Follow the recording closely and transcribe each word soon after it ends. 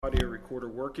Audio recorder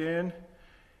working,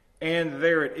 and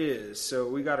there it is. So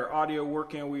we got our audio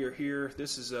working. We are here.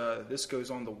 This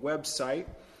goes on the website,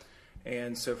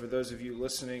 and so for those of you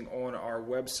listening on our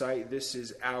website, this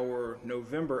is our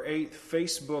November 8th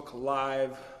Facebook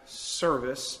Live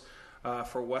service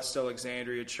for West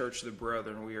Alexandria Church of the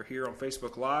Brethren. We are here on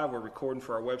Facebook Live. We're recording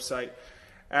for our website,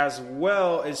 as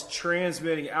well as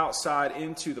transmitting outside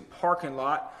into the parking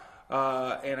lot.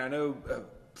 And I know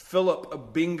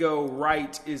Philip Bingo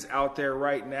Wright is out there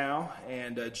right now,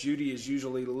 and Judy is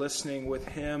usually listening with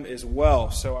him as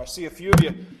well. So I see a few of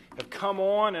you have come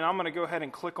on, and I'm going to go ahead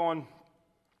and click on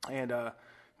and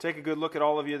take a good look at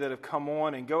all of you that have come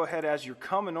on. And go ahead, as you're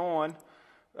coming on,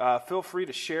 feel free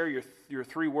to share your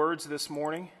 3 words this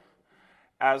morning,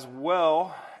 as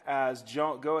well as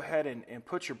go ahead and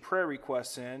put your prayer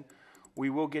requests in. We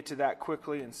will get to that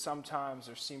quickly, and sometimes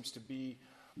there seems to be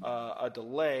a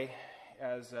delay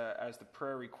as the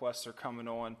prayer requests are coming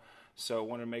on. So I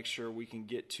want to make sure we can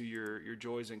get to your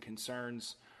joys and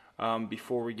concerns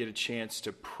before we get a chance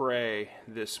to pray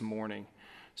this morning.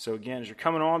 So again, as you're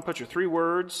coming on, put your 3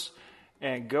 words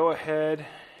and go ahead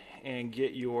and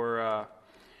get your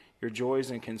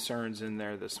joys and concerns in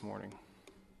there this morning.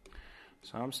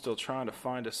 So I'm still trying to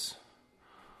find us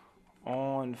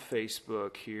on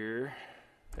Facebook here.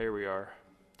 There we are.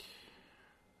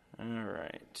 All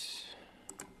right.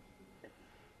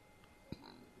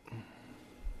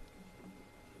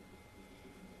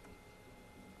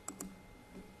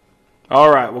 All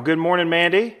right. Well, good morning,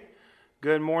 Mandy.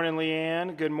 Good morning,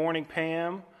 Leanne. Good morning,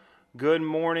 Pam. Good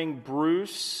morning,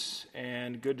 Bruce.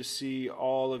 And good to see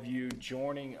all of you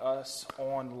joining us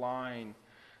online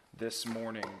this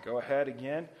morning. Go ahead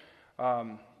again.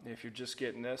 If you're just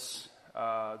getting this,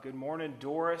 good morning,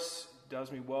 Doris.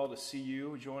 Does me well to see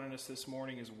you joining us this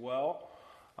morning as well.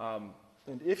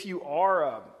 And if you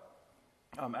are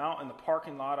out in the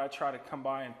parking lot, I try to come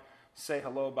by and say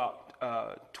hello about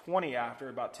 20 after,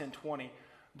 about 10:20.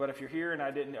 But if you're here and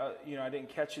I didn't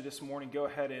catch you this morning, go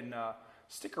ahead and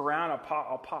stick around.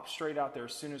 I'll pop straight out there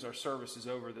as soon as our service is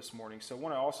over this morning. So I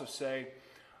want to also say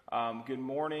good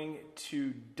morning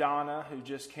to Donna, who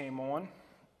just came on.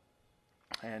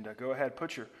 And go ahead,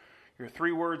 put your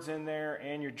 3 words in there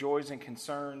and your joys and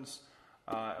concerns.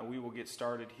 And we will get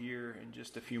started here in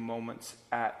just a few moments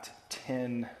at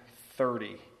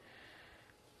 10:30.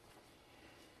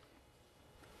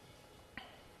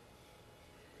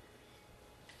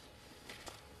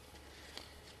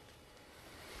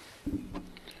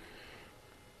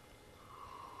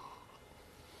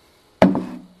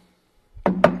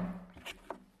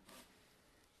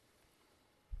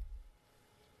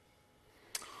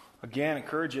 Again,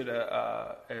 encourage you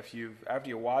to, after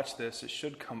you watch this, it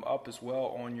should come up as well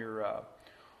on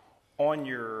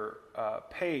your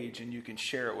page, and you can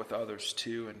share it with others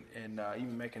too, and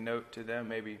even make a note to them.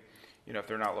 Maybe, if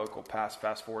they're not local,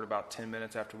 fast forward about 10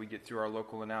 minutes after we get through our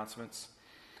local announcements.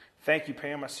 Thank you,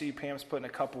 Pam. I see Pam's putting a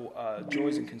couple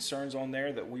joys and concerns on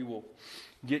there that we will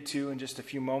get to in just a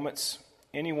few moments.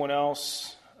 Anyone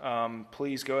else,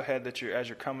 please go ahead as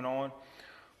you're coming on.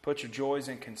 Put your joys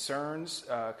and concerns,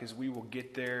 because we will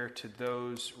get there to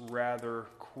those rather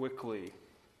quickly.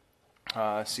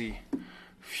 I see a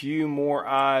few more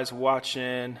eyes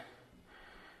watching.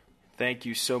 Thank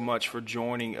you so much for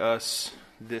joining us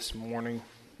this morning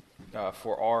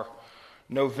for our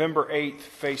November 8th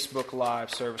Facebook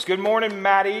Live service. Good morning,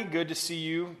 Maddie. Good to see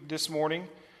you this morning,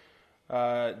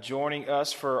 joining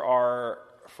us for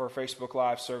Facebook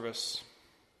Live service.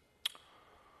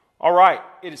 All right,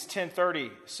 it is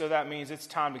 10:30, so that means it's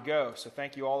time to go. So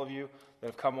thank you all of you that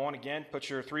have come on. Again, put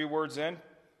your 3 words in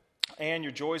and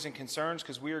your joys and concerns,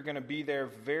 because we are going to be there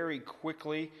very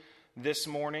quickly this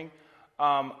morning.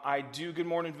 Good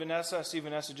morning, Vanessa. I see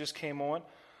Vanessa just came on.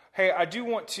 Hey, I do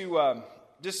want to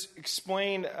just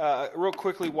explain real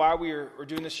quickly why we are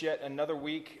doing this yet another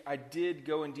week. I did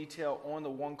go in detail on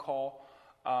the one call,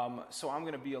 so I'm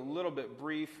going to be a little bit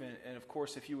brief. And of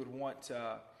course, if you would want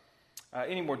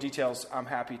any more details, I'm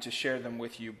happy to share them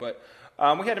with you. But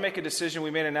we had to make a decision. We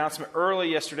made an announcement early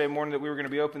yesterday morning that we were going to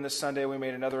be open this Sunday. We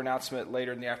made another announcement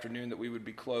later in the afternoon that we would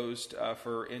be closed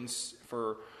for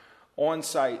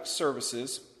on-site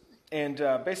services. And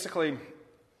basically,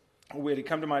 it had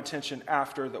come to my attention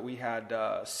after that we had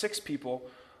 6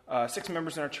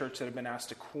 members in our church that had been asked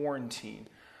to quarantine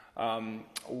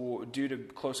due to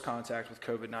close contact with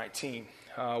COVID-19.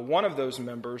 One of those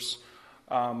members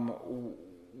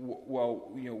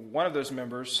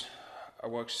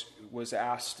was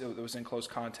asked, that was in close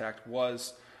contact,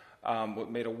 was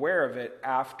made aware of it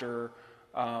after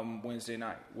Wednesday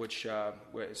night, which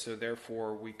so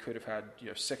therefore we could have had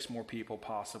 6 more people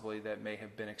possibly that may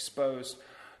have been exposed.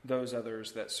 those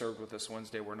others that served with us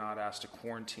Wednesday were not asked to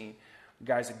quarantine.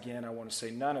 Guys, again, I want to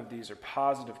say none of these are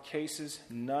positive cases.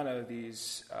 None of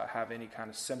these have any kind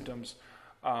of symptoms.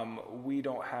 We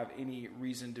don't have any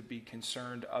reason to be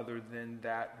concerned other than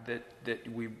that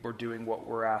we were doing what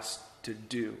we're asked to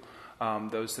do,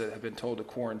 those that have been told to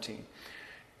quarantine.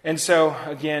 And so,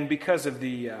 again, because of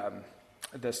the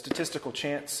statistical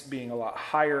chance being a lot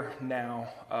higher now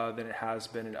than it has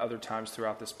been in other times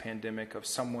throughout this pandemic of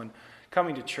someone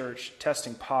coming to church,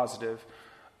 testing positive,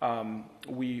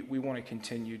 we want to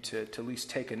continue to at least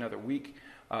take another week,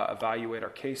 evaluate our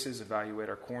cases, evaluate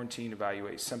our quarantine,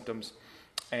 evaluate symptoms,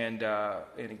 and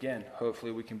again,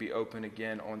 hopefully we can be open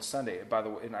again on Sunday. By the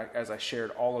way, as I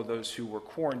shared, all of those who were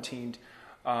quarantined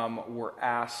were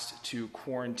asked to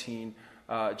quarantine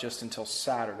just until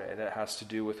Saturday. That has to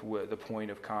do with the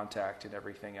point of contact and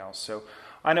everything else. So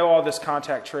I know all this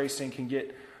contact tracing can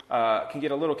get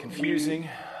a little confusing.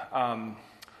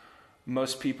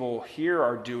 Most people here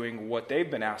are doing what they've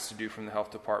been asked to do from the health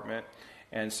department.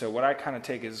 And so what I kind of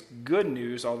take as good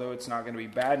news, although it's not going to be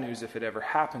bad news if it ever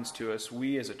happens to us,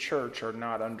 we as a church are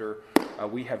not under,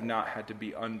 we have not had to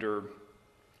be under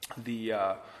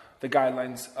the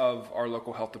guidelines of our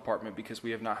local health department because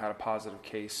we have not had a positive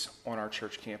case on our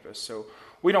church campus. So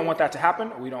we don't want that to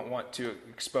happen. We don't want to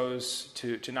expose,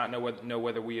 to not know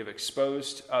whether we have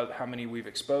exposed, how many we've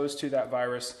exposed to that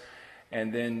virus,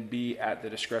 and then be at the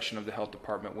discretion of the health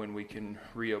department when we can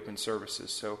reopen services.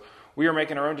 So we are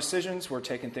making our own decisions. We're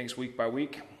taking things week by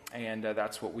week, and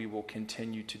that's what we will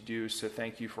continue to do. So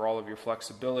thank you for all of your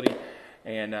flexibility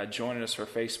and joining us for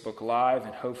Facebook Live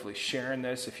and hopefully sharing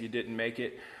this if you didn't make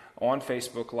it on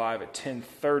Facebook Live at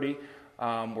 10:30.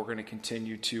 We're going to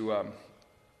continue to,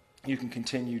 you can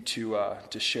continue to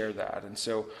share that. And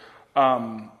so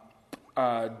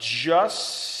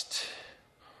just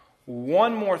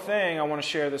one more thing I want to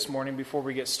share this morning before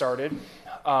we get started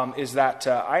is that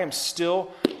I am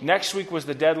still, next week was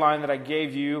the deadline that I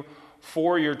gave you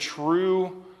for your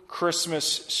true Christmas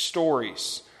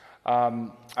stories.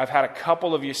 I've had a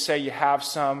couple of you say you have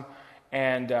some,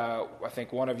 and I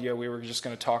think one of you, we were just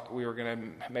going to talk, we were going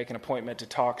to make an appointment to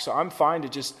talk. So I'm fine to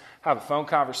just have a phone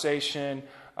conversation,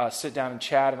 sit down and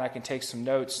chat, and I can take some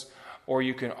notes, or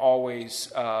you can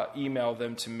always email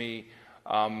them to me.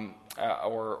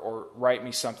 Or write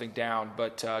me something down.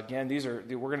 But again,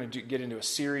 we're going to get into a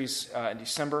series in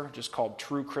December just called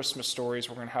True Christmas Stories.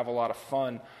 We're going to have a lot of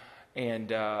fun and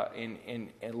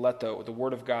let the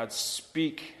Word of God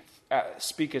speak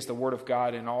as the Word of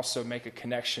God, and also make a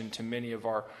connection to many of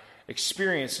our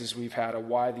experiences we've had of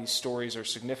why these stories are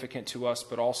significant to us,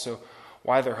 but also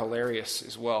why they're hilarious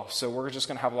as well. So we're just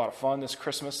going to have a lot of fun this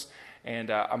Christmas.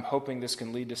 And I'm hoping this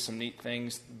can lead to some neat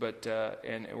things, but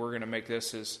and we're going to make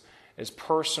this as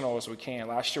personal as we can.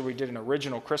 Last year we did an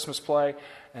original Christmas play,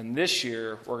 and this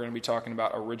year we're going to be talking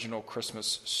about original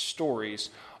Christmas stories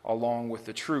along with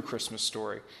the true Christmas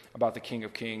story about the King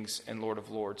of Kings and Lord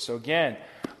of Lords. So again,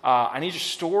 I need your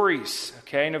stories,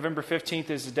 okay? November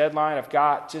 15th is the deadline. I've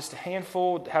got just a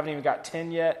handful, haven't even got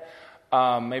 10 yet,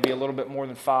 maybe a little bit more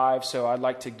than 5, so I'd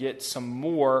like to get some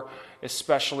more,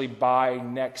 especially by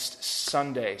next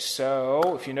Sunday.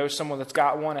 So if you know someone that's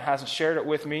got one and hasn't shared it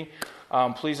with me,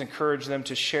 please encourage them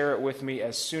to share it with me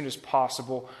as soon as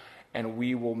possible, and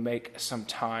we will make some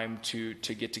time to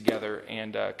get together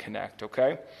and connect,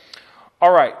 okay?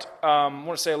 All right. I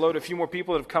want to say hello to a few more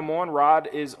people that have come on. Rod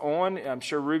is on. I'm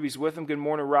sure Ruby's with him. Good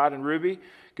morning, Rod and Ruby.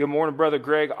 Good morning, Brother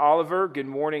Greg Oliver. Good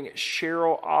morning,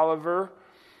 Cheryl Oliver.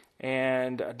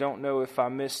 And I don't know if I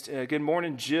missed. Good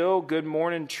morning, Jill. Good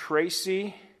morning,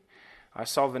 Tracy. I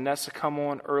saw Vanessa come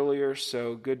on earlier,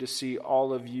 so good to see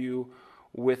all of you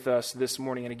with us this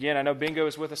morning. And again, I know Bingo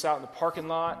is with us out in the parking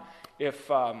lot. If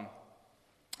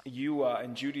you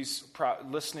and Judy's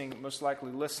listening, most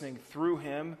likely listening through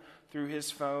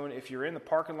his phone. If you're in the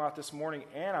parking lot this morning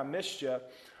and I missed you,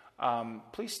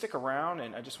 please stick around,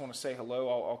 and I just want to say hello.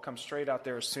 I'll come straight out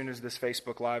there as soon as this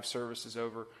Facebook Live service is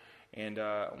over. And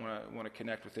I want to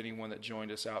connect with anyone that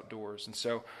joined us outdoors. And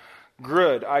so,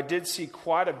 good. I did see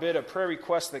quite a bit of prayer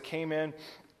requests that came in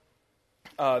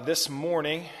this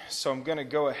morning. So I'm going to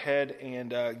go ahead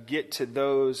and get to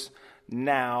those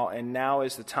now. And now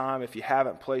is the time. If you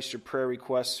haven't placed your prayer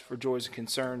requests for Joys and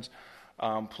Concerns,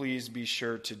 please be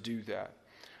sure to do that.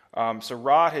 So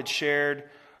Rod had shared,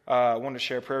 wanted to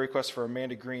share a prayer request for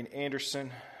Amanda Green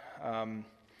Anderson.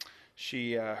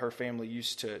 Her family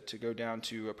used to go down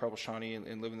to Preble Shawnee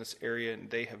and live in this area,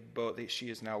 and she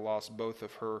has now lost both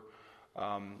of her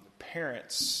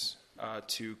parents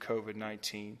to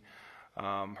COVID-19.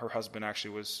 Her husband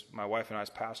actually was my wife and I's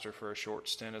pastor for a short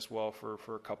stint as well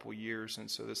for a couple years,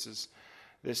 and so this is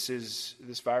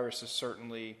this virus is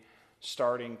certainly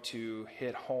starting to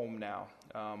hit home now.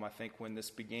 I think when this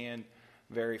began,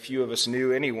 very few of us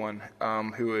knew anyone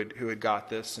who had got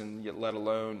this, and yet let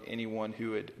alone anyone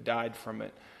who had died from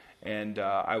it. And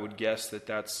I would guess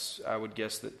that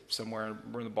somewhere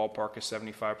in the ballpark of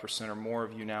 75% or more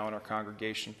of you now in our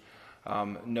congregation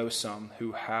know some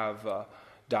who have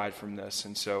died from this.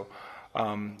 And so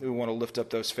we want to lift up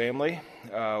those family.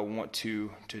 Want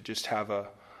to just have a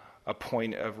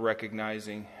point of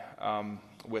recognizing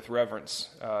with reverence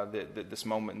that this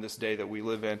moment and this day that we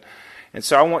live in. And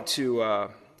so I want to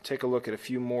take a look at a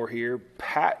few more here.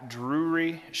 Pat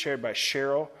Drury, shared by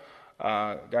Cheryl.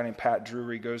 A guy named Pat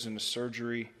Drury goes into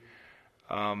surgery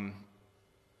on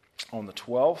the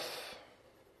 12th.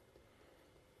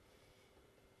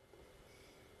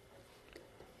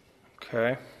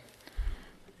 Okay.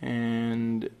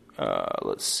 And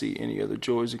let's see, any other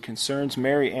joys and concerns.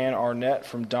 Mary Ann Arnett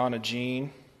from Donna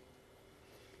Jean.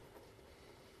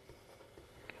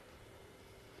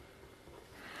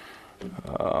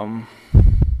 And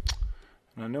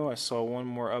I know I saw one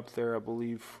more up there, I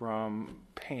believe, from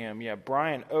Pam. Yeah,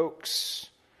 Brian Oakes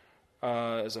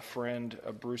is a friend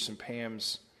of Bruce and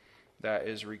Pam's that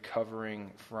is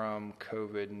recovering from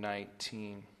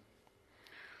COVID-19.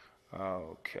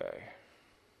 Okay,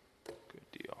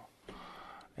 good deal.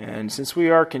 And since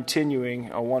we are continuing,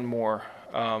 one more,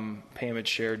 Pam had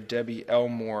shared, Debbie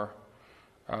Elmore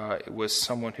was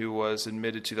someone who was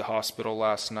admitted to the hospital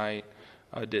last night.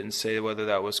 I didn't say whether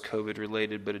that was COVID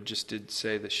related, but it just did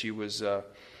say that she was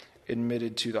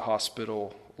admitted to the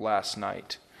hospital last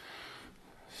night.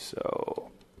 So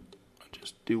I'll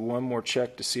just do one more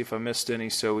check to see if I missed any.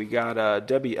 So we got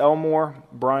Debbie Elmore,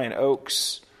 Brian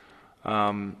Oakes,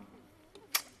 Mary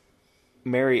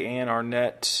Ann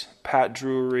Arnett, Pat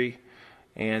Drury,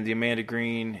 and the Amanda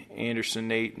Green, Anderson,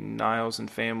 Nate, and Niles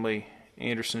and family,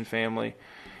 Anderson family.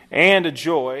 And a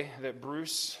joy that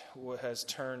Bruce has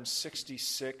turned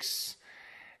 66.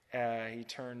 He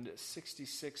turned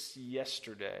 66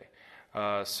 yesterday.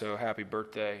 So happy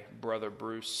birthday, brother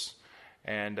Bruce.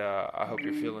 And I hope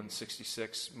you're feeling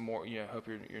 66 more. I hope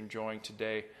you're enjoying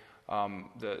today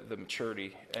the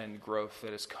maturity and growth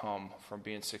that has come from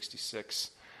being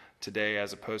 66 today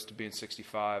as opposed to being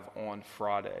 65 on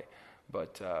Friday.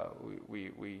 But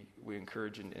we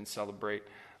encourage and celebrate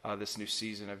this new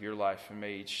season of your life, and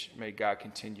may God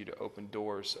continue to open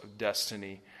doors of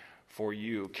destiny for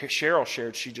you. Cheryl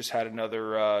shared she just had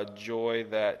another joy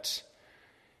that,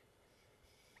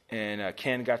 and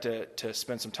Ken got to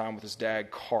spend some time with his dad,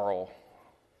 Carl.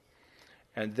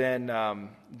 And then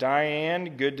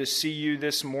Diane, good to see you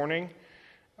this morning.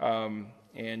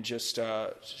 And just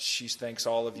she thanks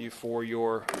all of you for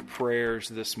your prayers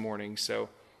this morning. So.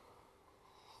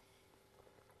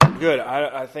 Good.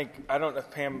 I think, I don't know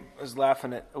if Pam is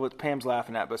laughing at what Pam's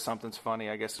laughing at, but something's funny.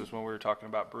 I guess it was when we were talking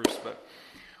about Bruce. But,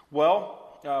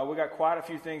 well, we got quite a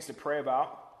few things to pray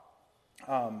about.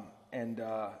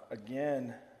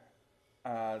 Again,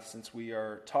 since we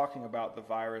are talking about the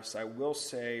virus, I will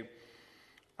say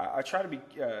I try to be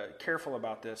careful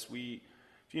about this. If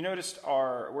you noticed,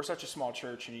 we're such a small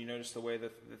church, and you notice the way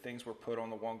that the things were put on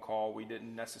the one call. We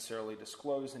didn't necessarily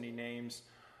disclose any names.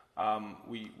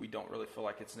 We don't really feel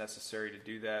like it's necessary to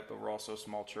do that, but we're also a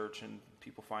small church and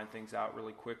people find things out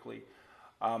really quickly.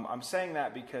 I'm saying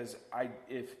that because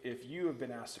if you have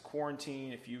been asked to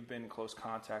quarantine, if you've been in close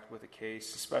contact with a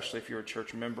case, especially if you're a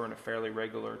church member and a fairly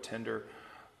regular attender,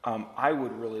 I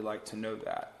would really like to know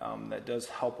that. That does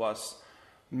help us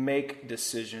make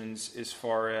decisions as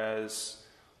far as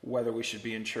whether we should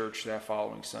be in church that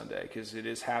following Sunday, because it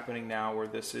is happening now where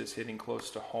this is hitting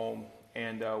close to home.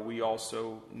 And we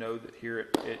also know that here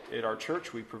at our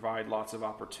church, we provide lots of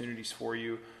opportunities for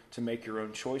you to make your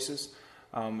own choices.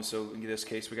 So in this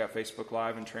case, we got Facebook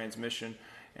Live and transmission,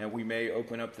 and we may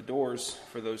open up the doors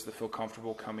for those that feel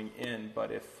comfortable coming in.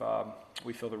 But if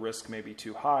we feel the risk may be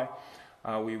too high,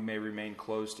 we may remain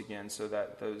closed again, so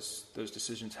that those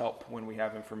decisions help when we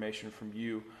have information from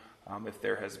you if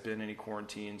there has been any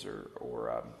quarantines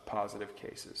or positive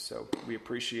cases. So we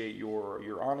appreciate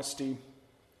your honesty.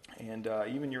 And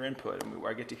even your input.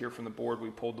 I get to hear from the board. We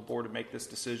pulled the board to make this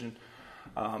decision.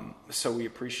 So we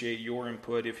appreciate your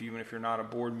input, even if you're not a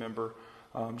board member,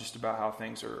 just about how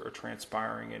things are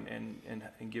transpiring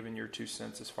and giving your 2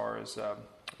 cents as far as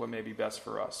what may be best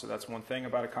for us. So that's one thing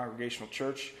about a congregational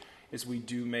church is we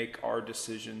do make our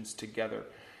decisions together.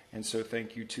 And so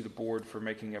thank you to the board for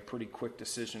making a pretty quick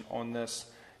decision on this,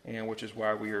 and which is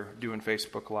why we are doing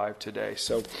Facebook Live today.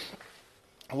 So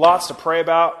lots to pray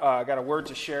about. I got a word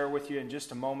to share with you in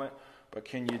just a moment, but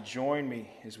can you join me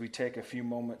as we take a few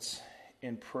moments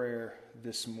in prayer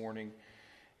this morning?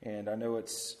 And I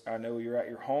know you're at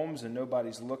your homes and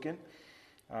nobody's looking,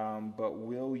 but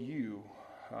will you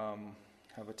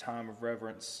have a time of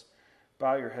reverence?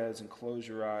 Bow your heads and close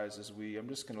your eyes I'm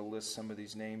just going to list some of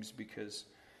these names because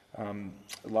a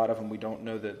lot of them we don't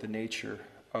know the nature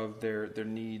of their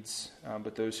needs,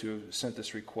 but those who have sent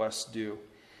this request do.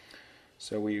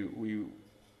 So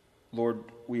Lord,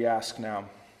 we ask now,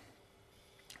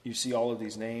 you see all of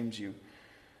these names, you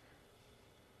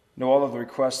know all of the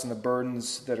requests and the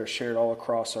burdens that are shared all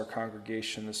across our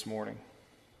congregation this morning.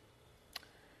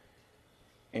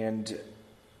 And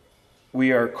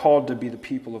we are called to be the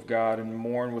people of God and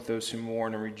mourn with those who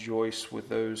mourn and rejoice with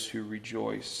those who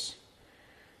rejoice.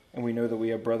 And we know that we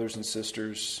have brothers and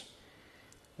sisters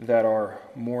that are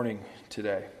mourning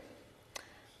today,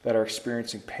 that are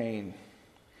experiencing pain,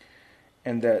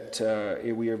 and that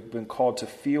we have been called to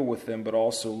feel with them, but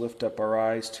also lift up our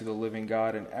eyes to the living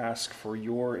God and ask for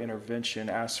your intervention,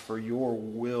 ask for your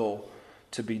will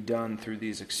to be done through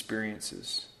these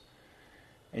experiences.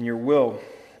 And your will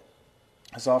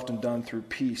is often done through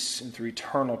peace and through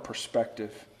eternal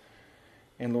perspective.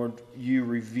 And Lord, you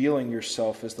revealing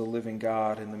yourself as the living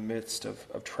God in the midst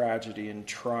of tragedy and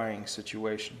trying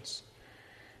situations.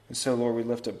 And so, Lord, we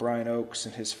lift up Brian Oakes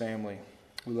and his family.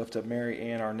 We lift up Mary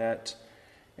Ann Arnett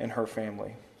and her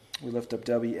family. We lift up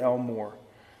Debbie Elmore.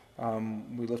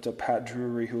 We lift up Pat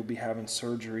Drury, who will be having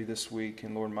surgery this week.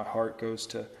 And Lord, my heart goes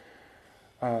to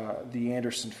the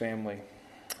Anderson family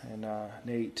and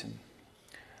Nate and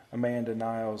Amanda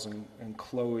Niles and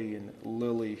Chloe and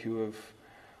Lily, who have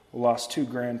lost 2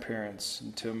 grandparents,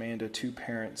 and to Amanda 2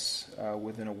 parents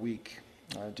within a week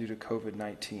due to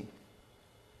COVID-19.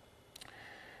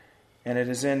 And it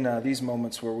is in these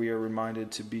moments where we are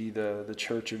reminded to be the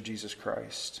church of Jesus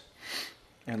Christ.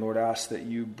 And Lord, ask that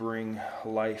you bring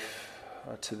life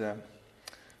to them,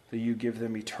 that you give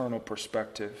them eternal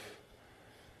perspective,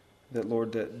 that,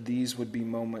 Lord, that these would be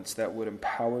moments that would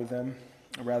empower them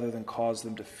rather than cause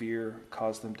them to fear,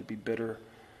 cause them to be bitter.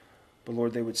 But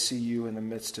Lord, they would see you in the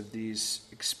midst of these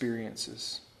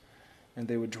experiences, and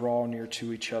they would draw near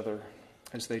to each other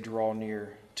as they draw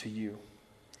near to you.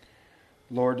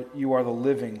 Lord, you are the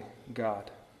living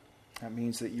God. That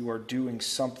means that you are doing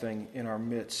something in our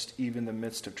midst, even in the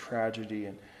midst of tragedy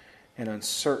and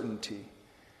uncertainty.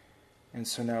 And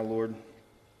so now, Lord,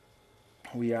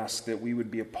 we ask that we would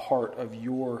be a part of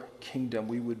your kingdom.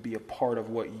 We would be a part of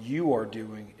what you are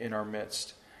doing in our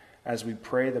midst as we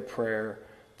pray the prayer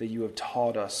that you have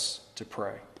taught us to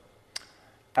pray.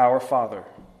 Our Father,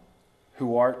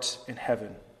 who art in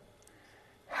heaven,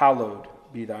 hallowed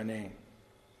be thy name.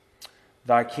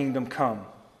 Thy kingdom come,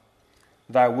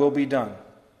 thy will be done,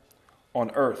 on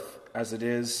earth as it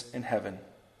is in heaven.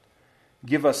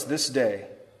 Give us this day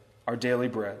our daily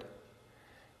bread,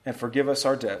 and forgive us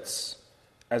our debts,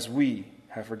 as we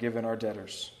have forgiven our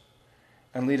debtors.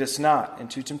 And lead us not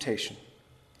into temptation,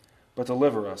 but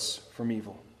deliver us from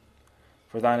evil.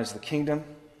 For thine is the kingdom,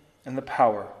 and the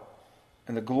power,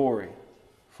 and the glory,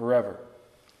 forever.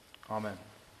 Amen.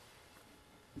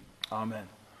 Amen.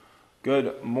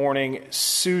 Good morning,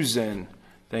 Susan.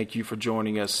 Thank you for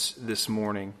joining us this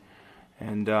morning.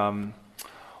 And,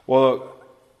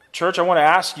 church, I want to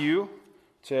ask you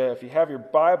to, if you have your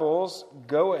Bibles,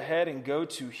 go ahead and go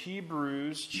to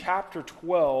Hebrews chapter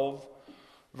 12,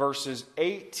 verses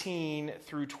 18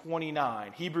 through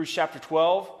 29. Hebrews chapter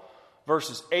 12,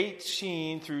 verses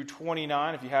 18 through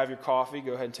 29. If you have your coffee,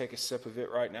 go ahead and take a sip of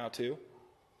it right now, too.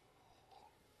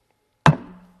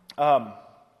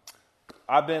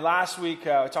 Last week,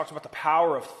 I talked about the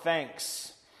power of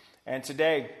thanks. And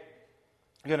today,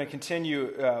 I'm going to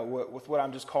continue with what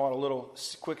I'm just calling a little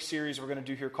quick series we're going to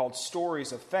do here called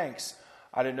Stories of Thanks.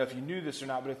 I didn't know if you knew this or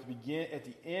not, but at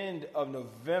the end of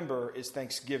November is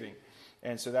Thanksgiving.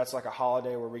 And so that's like a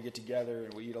holiday where we get together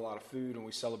and we eat a lot of food and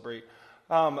we celebrate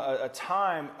a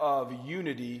time of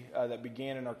unity that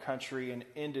began in our country and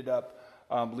ended up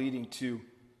leading to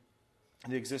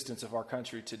the existence of our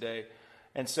country today.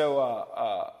 And so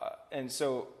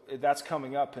that's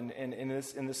coming up, and in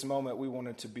this moment, we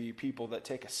wanted to be people that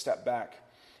take a step back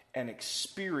and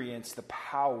experience the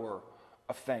power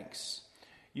of thanks.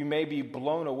 You may be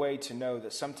blown away to know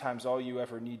that sometimes all you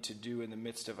ever need to do in the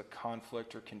midst of a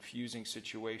conflict or confusing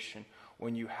situation,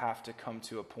 when you have to come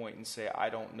to a point and say, I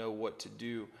don't know what to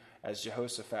do, as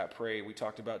Jehoshaphat prayed. We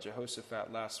talked about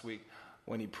Jehoshaphat last week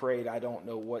when he prayed, I don't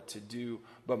know what to do,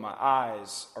 but my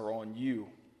eyes are on you.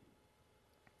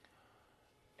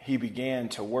 He began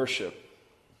to worship,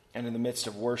 and in the midst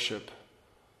of worship,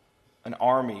 an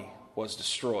army was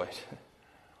destroyed.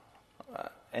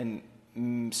 And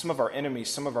some of our enemies,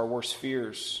 some of our worst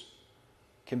fears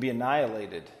can be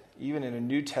annihilated, even in a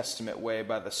New Testament way,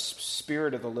 by the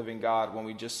Spirit of the living God, when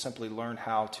we just simply learn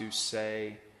how to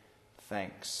say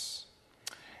thanks.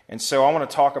 And so I want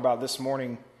to talk about this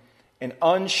morning an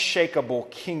unshakable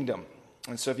kingdom.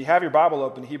 And so if you have your Bible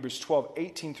open, Hebrews 12,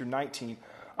 18 through 19,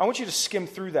 I want you to skim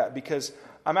through that because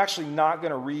I'm actually not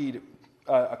going to read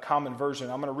a common version.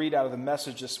 I'm going to read out of the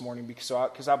Message this morning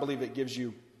because I believe it gives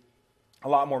you a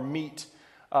lot more meat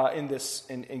in this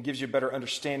and gives you a better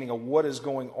understanding of what is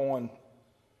going on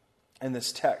in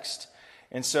this text.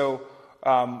 And so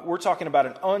we're talking about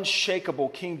an unshakable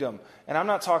kingdom. And I'm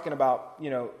not talking about,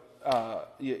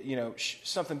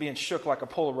 something being shook like a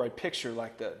Polaroid picture,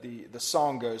 like the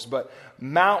song goes, but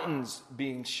mountains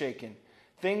being shaken.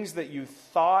 Things that you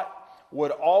thought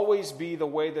would always be the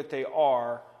way that they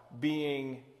are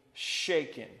being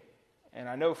shaken. And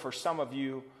I know for some of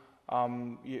you,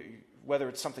 whether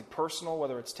it's something personal,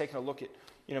 whether it's taking a look at,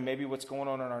 maybe what's going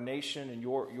on in our nation and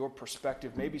your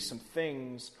perspective, maybe some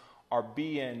things are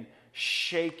being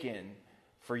shaken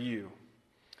for you.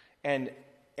 And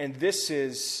this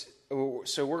is,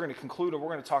 so we're going to conclude and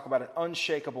we're going to talk about an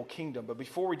unshakable kingdom. But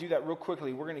before we do that real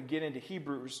quickly, we're going to get into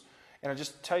Hebrews. And I'll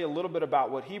just tell you a little bit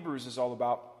about what Hebrews is all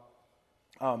about.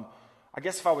 I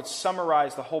guess if I would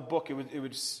summarize the whole book, it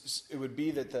would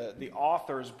be that the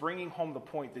author is bringing home the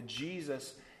point that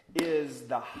Jesus is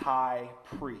the high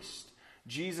priest.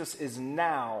 Jesus is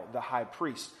now the high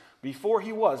priest. Before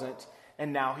he wasn't,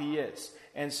 and now he is.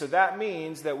 And so that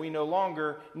means that we no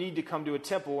longer need to come to a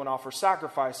temple and offer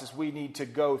sacrifices. We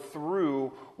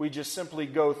just simply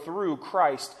go through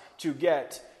Christ to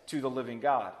get to the living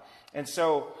God. And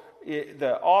so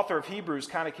the author of Hebrews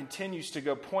kind of continues to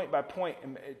go point by point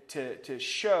to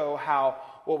show how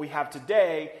what we have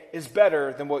today is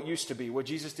better than what used to be. What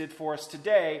Jesus did for us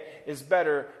today is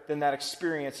better than that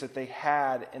experience that they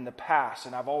had in the past.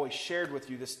 And I've always shared with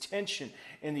you this tension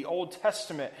in the Old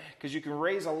Testament, because you can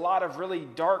raise a lot of really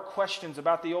dark questions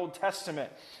about the Old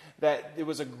Testament, that it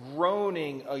was a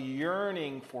groaning, a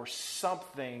yearning for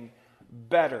something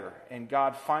better. And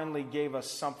God finally gave us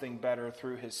something better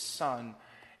through his Son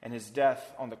and his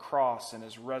death on the cross and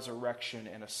his resurrection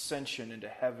and ascension into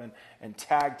heaven and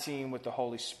tag team with the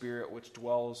Holy Spirit, which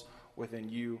dwells within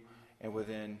you and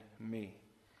within me.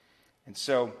 And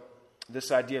so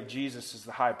this idea of Jesus as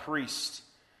the high priest,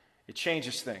 it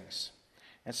changes things.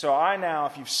 And so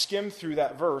if you've skimmed through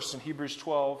that verse in Hebrews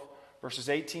 12, verses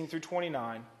 18 through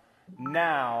 29,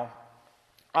 now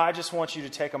I just want you to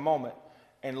take a moment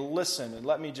and listen and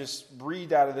let me just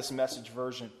read out of this Message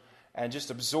version and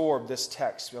just absorb this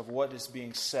text of what is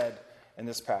being said in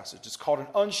this passage. It's called an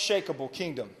unshakable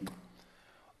kingdom.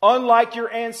 Unlike your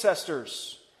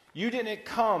ancestors, you didn't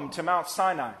come to Mount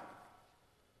Sinai.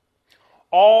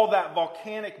 All that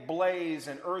volcanic blaze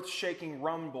and earth-shaking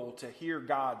rumble to hear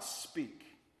God speak.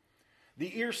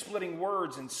 The ear-splitting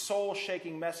words and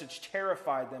soul-shaking message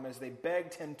terrified them as they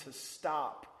begged him to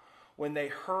stop when they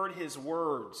heard his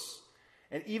words.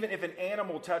 And even if an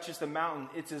animal touches the mountain,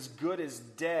 it's as good as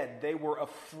dead. They were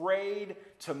afraid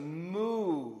to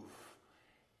move.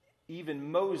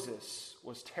 Even Moses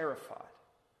was terrified.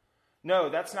 No,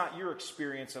 that's not your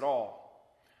experience at all.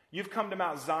 You've come to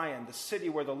Mount Zion, the city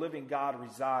where the living God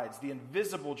resides. The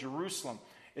invisible Jerusalem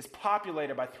is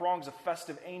populated by throngs of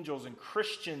festive angels and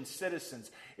Christian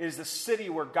citizens. It is the city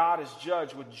where God is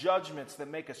judged with judgments that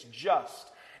make us just.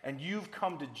 And you've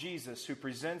come to Jesus, who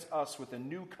presents us with a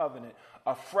new covenant,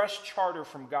 a fresh charter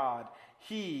from God.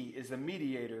 He is the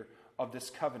mediator of this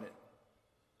covenant.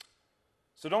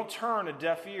 So don't turn a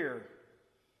deaf ear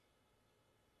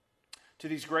to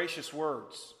these gracious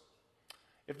words.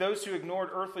 If those who ignored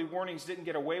earthly warnings didn't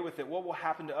get away with it, what will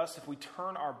happen to us if we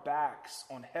turn our backs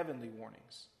on heavenly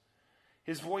warnings?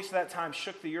 His voice that time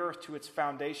shook the earth to its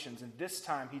foundations, and this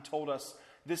time he told us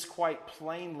this quite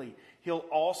plainly. He'll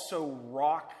also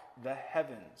rock the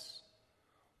heavens.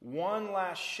 One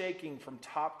last shaking from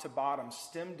top to bottom,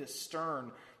 stem to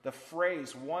stern. The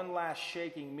phrase one last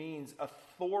shaking means a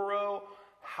thorough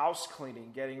house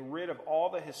cleaning, getting rid of all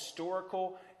the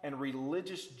historical and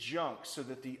religious junk so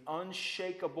that the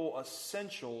unshakable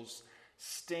essentials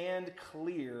stand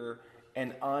clear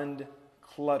and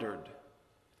uncluttered.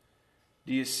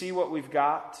 Do you see what we've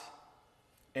got?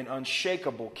 An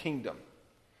unshakable kingdom.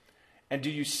 And do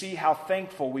you see how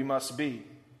thankful we must be?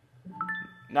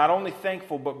 Not only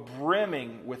thankful, but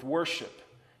brimming with worship,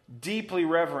 deeply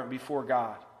reverent before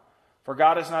God. For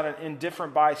God is not an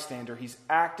indifferent bystander. He's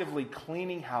actively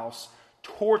cleaning house,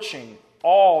 torching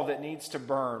all that needs to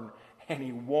burn, and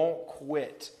he won't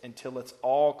quit until it's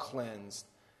all cleansed.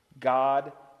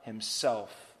 God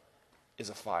himself is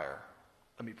a fire.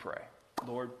 Let me pray.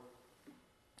 Lord,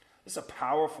 It's a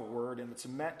powerful word, and it's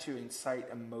meant to incite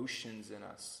emotions in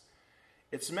us.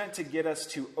 It's meant to get us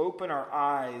to open our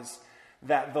eyes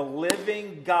that the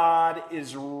living God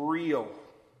is real.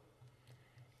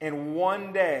 And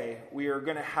one day we are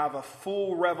going to have a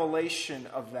full revelation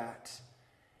of that.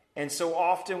 And so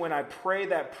often when I pray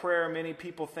that prayer, many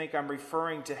people think I'm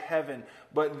referring to heaven.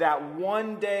 But that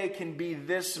one day can be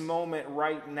this moment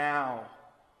right now,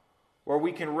 where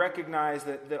we can recognize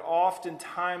that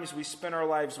oftentimes we spend our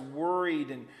lives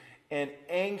worried and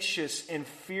anxious and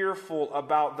fearful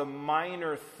about the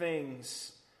minor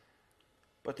things.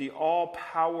 But the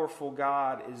all-powerful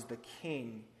God is the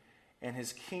King, and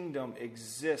His kingdom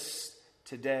exists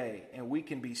today. And we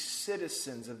can be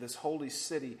citizens of this holy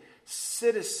city,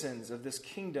 citizens of this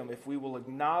kingdom, if we will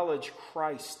acknowledge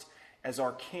Christ as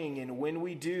our King. And when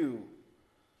we do,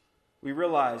 we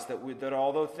realize that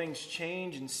although things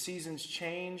change and seasons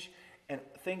change and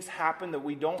things happen that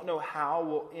we don't know how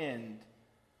will end,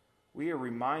 we are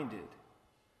reminded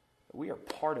that we are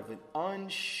part of an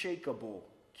unshakable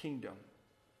kingdom.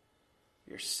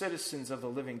 We are citizens of the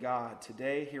living God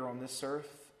today here on this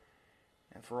earth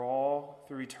and for all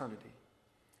through eternity.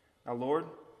 Now, Lord,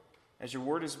 as your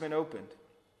word has been opened,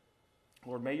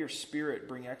 Lord, may your Spirit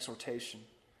bring exhortation.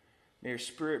 May your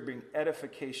Spirit bring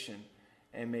edification.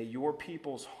 And may your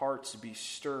people's hearts be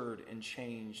stirred and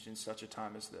changed in such a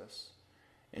time as this.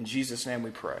 In Jesus' name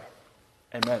we pray.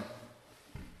 Amen.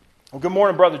 Well, good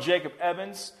morning, Brother Jacob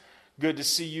Evans. Good to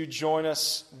see you join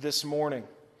us this morning.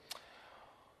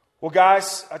 Well,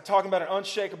 guys, I'm talking about an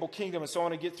unshakable kingdom, and so I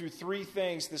want to get through three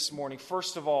things this morning.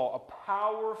 First of all, a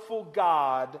powerful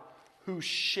God who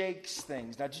shakes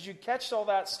things. Now, did you catch all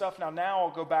that stuff? Now I'll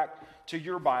go back to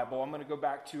your Bible. I'm going to go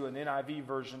back to an NIV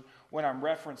version when I'm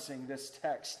referencing this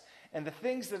text. And the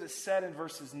things that it said in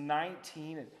verses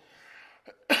 19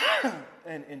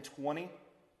 and 20,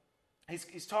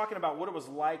 he's talking about what it was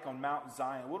like on Mount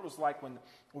Zion, what it was like when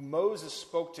Moses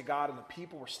spoke to God and the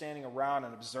people were standing around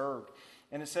and observed.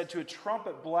 And it said, to a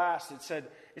trumpet blast, it said,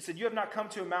 you have not come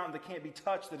to a mountain that can't be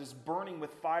touched, that is burning with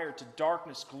fire, to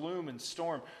darkness, gloom, and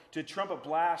storm, to a trumpet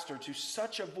blast, or to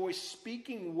such a voice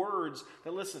speaking words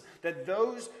that, listen, that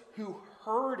those who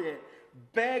heard it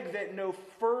begged that no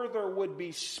further would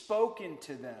be spoken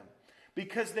to them,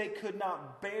 because they could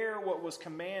not bear what was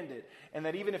commanded, and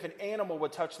that even if an animal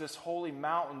would touch this holy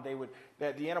mountain,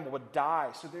 that the animal would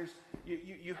die. So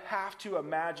you have to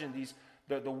imagine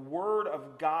the word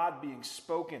of God being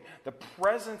spoken, the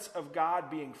presence of God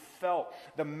being felt.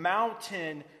 The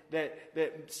mountain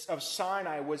of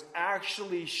Sinai was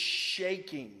actually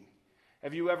shaking.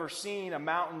 Have you ever seen a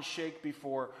mountain shake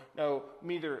before? No,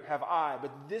 neither have I.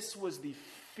 But this was the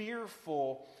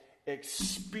fearful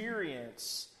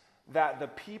experience that the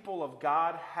people of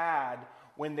God had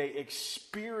when they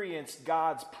experienced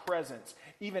God's presence,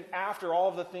 even after all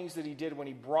of the things that He did when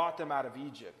He brought them out of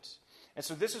Egypt. And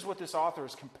so this is what this author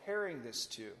is comparing this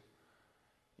to.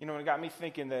 You know, it got me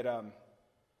thinking that,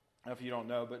 if you don't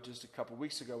know, but just a couple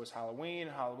weeks ago was Halloween.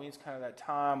 Halloween's kind of that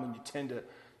time when you tend to,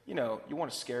 you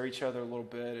want to scare each other a little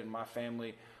bit. And my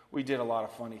family, we did a lot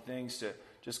of funny things to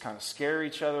just kind of scare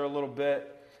each other a little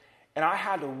bit. And I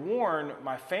had to warn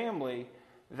my family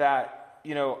that,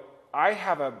 I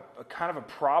have a kind of a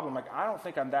problem. Like, I don't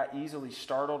think I'm that easily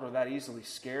startled or that easily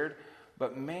scared.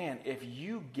 But man, if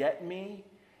you get me,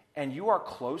 and you are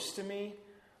close to me.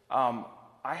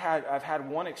 I've had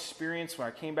one experience when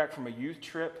I came back from a youth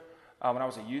trip, when I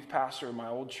was a youth pastor in my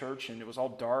old church, and it was all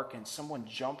dark, and someone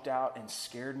jumped out and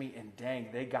scared me, and dang,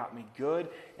 they got me good,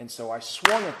 and so I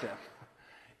swung at them.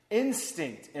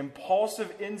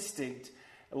 Impulsive instinct.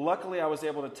 Luckily, I was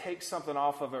able to take something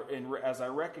off of it as I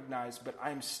recognized, but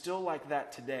I'm still like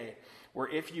that today, where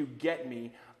if you get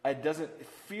me,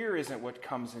 fear isn't what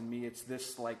comes in me. It's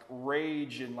this like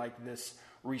rage and like this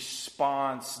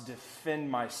response,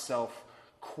 defend myself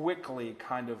quickly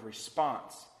kind of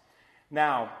response.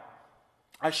 Now,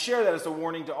 I share that as a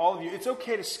warning to all of you. It's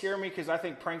okay to scare me because I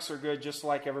think pranks are good just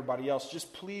like everybody else.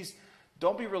 Just please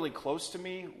don't be really close to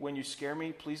me when you scare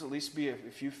me. Please at least be a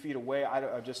few feet away.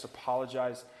 I just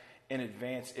apologize in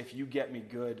advance. If you get me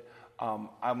good, I'm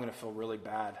going to feel really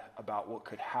bad about what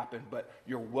could happen. But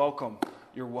you're welcome.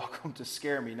 You're welcome to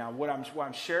scare me. Now, why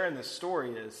I'm sharing this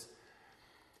story is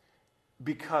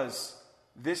because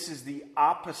this is the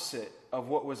opposite of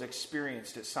what was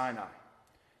experienced at Sinai.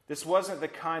 This wasn't the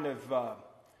kind of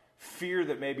fear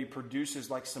that maybe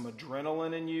produces like some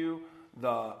adrenaline in you,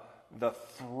 the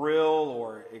thrill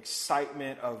or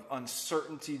excitement of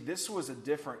uncertainty. This was a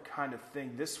different kind of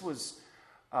thing. This was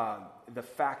the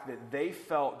fact that they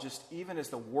felt, just even as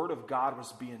the word of God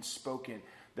was being spoken,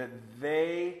 that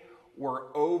they were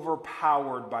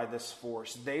overpowered by this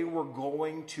force. They were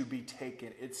going to be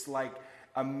taken. It's like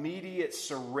immediate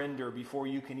surrender before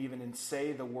you can even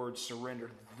say the word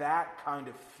surrender. That kind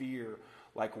of fear,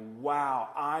 like, wow,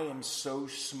 I am so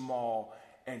small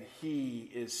and he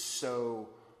is so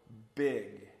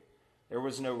big. There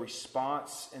was no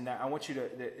response in that. I want you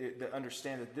to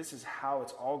understand that this is how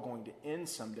it's all going to end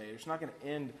someday. It's not going to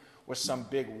end with some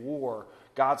big war.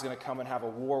 God's going to come and have a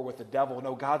war with the devil.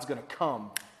 No, God's going to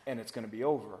come and it's going to be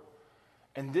over.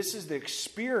 And this is the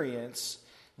experience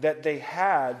that they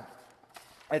had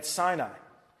at Sinai.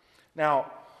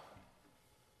 Now,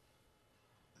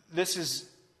 this is,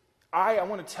 I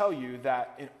want to tell you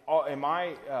that in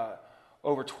my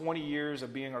over 20 years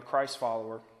of being a Christ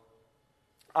follower,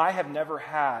 I have never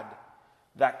had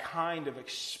that kind of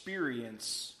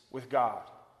experience with God,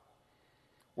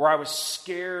 where I was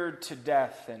scared to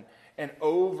death and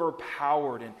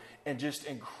overpowered and just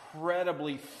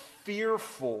incredibly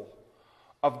fearful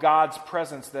of God's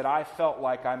presence, that I felt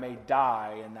like I may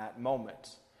die in that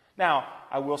moment. Now,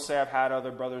 I will say I've had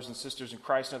other brothers and sisters in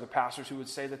Christ and other pastors who would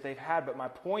say that they've had, but my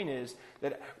point is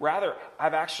that rather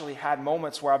I've actually had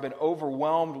moments where I've been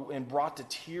overwhelmed and brought to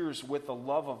tears with the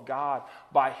love of God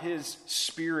by His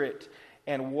Spirit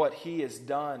and what He has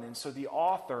done. And so the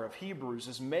author of Hebrews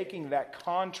is making that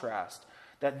contrast,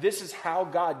 that this is how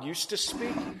God used to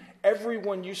speak.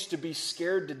 Everyone used to be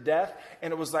scared to death,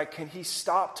 and it was like, can He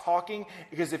stop talking?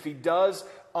 Because if He does,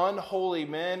 unholy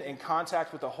men in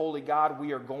contact with a holy God,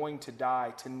 we are going to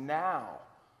die. To now,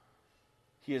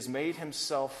 He has made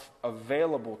Himself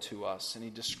available to us, and He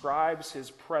describes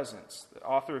His presence. The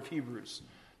author of Hebrews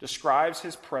describes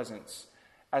His presence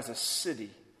as a city,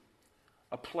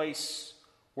 a place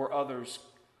where others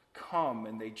come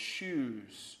and they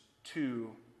choose to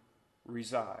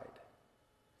reside.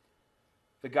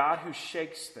 The God who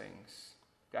shakes things,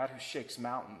 God who shakes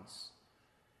mountains,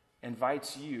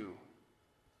 invites you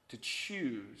to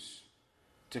choose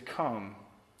to come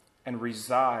and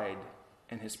reside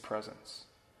in His presence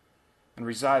and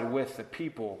reside with the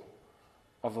people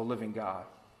of the living God.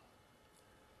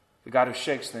 The God who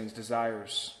shakes things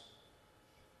desires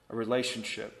a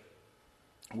relationship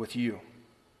with you.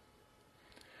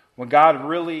 When God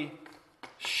really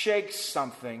shakes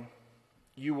something,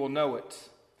 you will know it.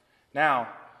 Now,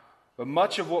 but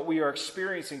much of what we are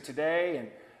experiencing today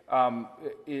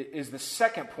is the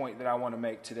second point that I want to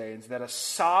make today, is that a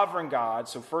sovereign God,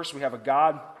 so first we have a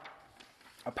God,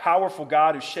 a powerful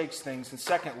God who shakes things, and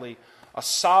secondly, a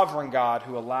sovereign God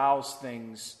who allows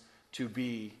things to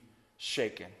be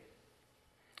shaken.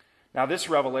 Now, this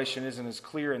revelation isn't as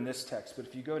clear in this text, but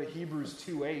if you go to Hebrews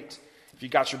 2:8, if you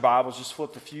got your Bibles, just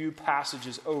flip a few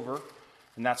passages over.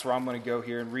 And that's where I'm going to go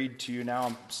here and read to you. Now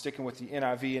I'm sticking with the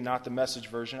NIV and not the Message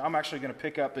version. I'm actually going to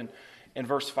pick up in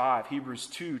verse 5, Hebrews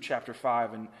chapter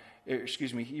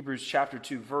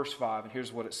 2, verse 5. And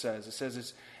here's what it says. It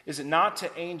says, Is it not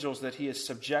to angels that He has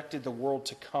subjected the world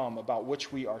to come, about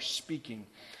which we are speaking?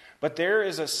 But there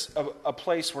is a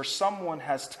place where someone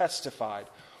has testified.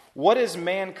 What is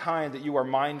mankind that you are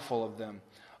mindful of them?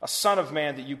 A son of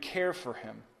man that you care for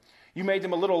him? You made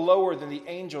them a little lower than the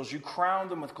angels. You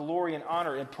crowned them with glory and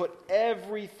honor and put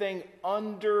everything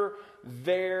under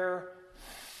their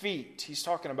feet. He's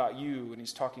talking about you and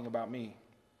He's talking about me.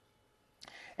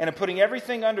 And in putting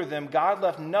everything under them, God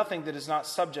left nothing that is not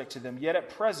subject to them. Yet at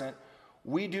present,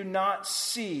 we do not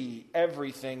see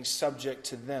everything subject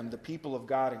to them. The people of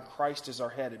God and Christ is our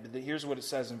head. But here's what it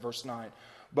says in verse 9.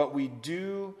 But we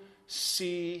do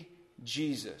see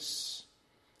Jesus,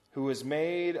 who is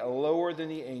made lower than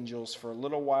the angels for a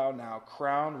little while now,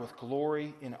 crowned with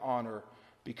glory and honor,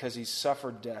 because He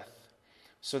suffered death,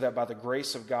 so that by the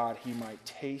grace of God He might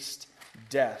taste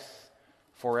death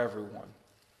for everyone.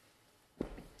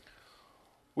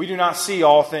 We do not see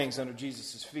all things under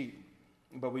Jesus' feet,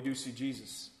 but we do see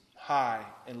Jesus high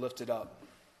and lifted up.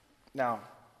 Now,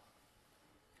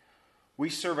 we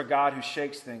serve a God who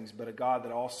shakes things, but a God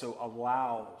that also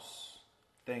allows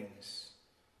things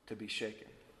to be shaken.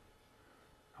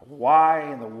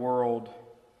 Why in the world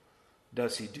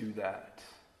does He do that?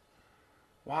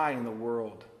 Why in the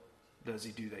world does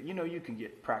He do that? You know, you can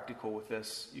get practical with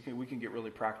this. We can get really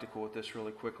practical with this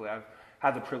really quickly. I've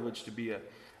had the privilege to be a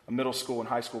middle school and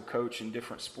high school coach in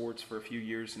different sports for a few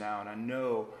years now, and I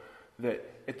know that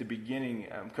at the beginning,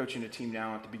 I'm coaching a team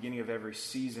now, at the beginning of every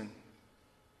season,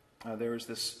 there is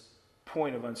this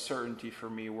point of uncertainty for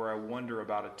me where I wonder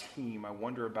about a team.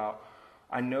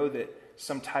 I know that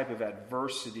some type of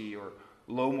adversity or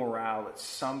low morale at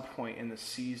some point in the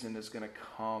season is going to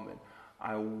come. And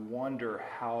I wonder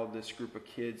how this group of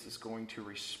kids is going to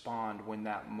respond when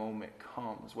that moment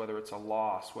comes, whether it's a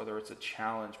loss, whether it's a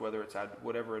challenge, whether it's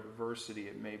whatever adversity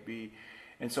it may be.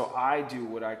 And so I do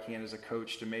what I can as a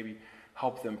coach to maybe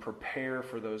help them prepare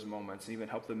for those moments, even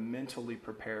help them mentally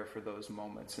prepare for those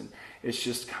moments. And it's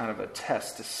just kind of a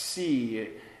test to see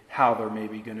how they're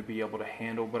maybe going to be able to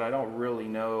handle, but I don't really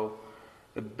know.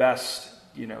 The best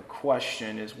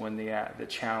question is when the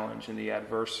challenge and the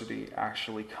adversity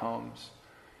actually comes.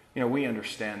 We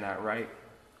understand that, right?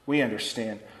 We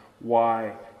understand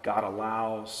why God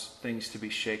allows things to be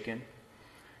shaken.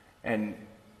 And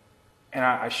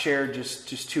I shared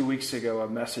just 2 weeks ago a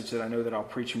message that I know that I'll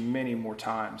preach many more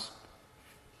times,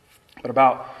 but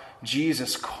about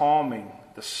Jesus calming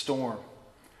the storm.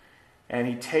 And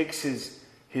he takes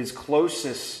his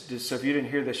closest, so if you didn't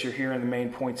hear this, you're hearing the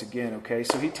main points again, okay?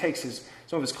 So he takes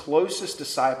some of his closest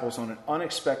disciples on an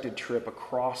unexpected trip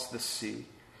across the sea.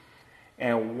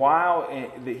 And while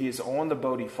he is on the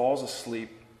boat, he falls asleep.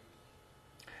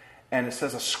 And it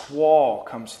says a squall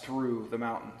comes through the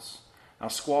mountains. Now, a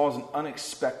squall is an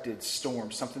unexpected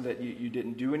storm, something that you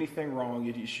didn't do anything wrong.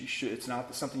 It's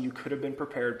not something you could have been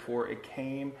prepared for. It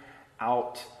came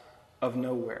out of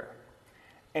nowhere.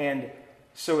 And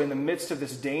so in the midst of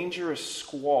this dangerous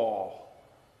squall,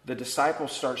 the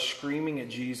disciples start screaming at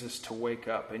Jesus to wake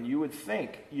up. And you would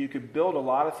think you could build a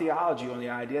lot of theology on the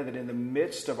idea that in the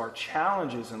midst of our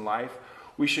challenges in life,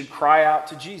 we should cry out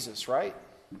to Jesus, right?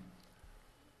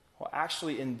 Well,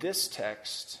 actually, in this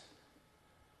text,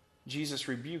 Jesus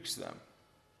rebukes them.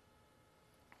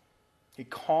 He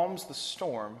calms the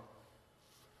storm,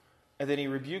 and then he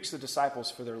rebukes the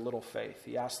disciples for their little faith.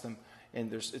 He asks them,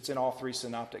 and it's in all three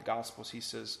synoptic gospels, he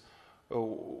says,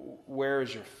 "Oh, where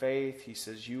is your faith?" He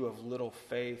says, "You have little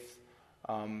faith."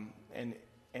 And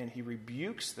he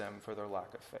rebukes them for their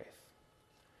lack of faith.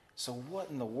 So what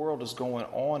in the world is going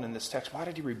on in this text? Why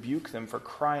did he rebuke them for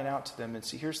crying out to them? And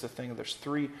see, here's the thing. There's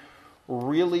three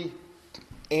really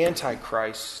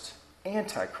antichrist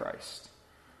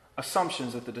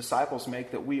assumptions that the disciples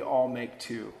make that we all make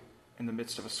too in the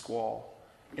midst of a squall,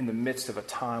 in the midst of a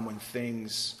time when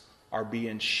things are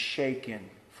being shaken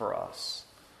for us.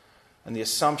 And the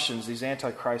assumptions, these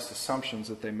antichrist assumptions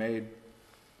that they made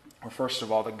were, first of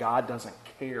all, that God doesn't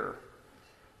care.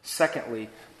 Secondly,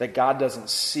 that God doesn't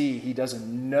see. He doesn't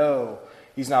know.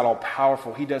 He's not all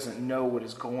powerful. He doesn't know what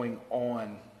is going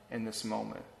on in this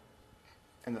moment.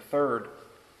 And the third,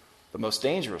 the most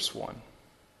dangerous one,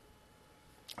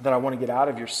 that I want to get out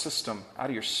of your system, out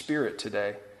of your spirit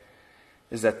today,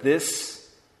 is that this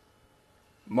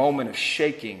moment of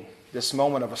shaking, this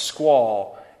moment of a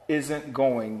squall, isn't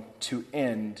going to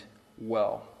end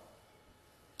well.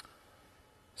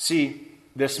 See,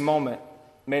 this moment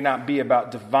may not be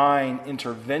about divine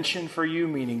intervention for you,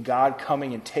 meaning God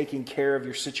coming and taking care of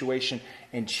your situation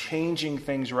and changing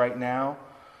things right now,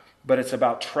 but it's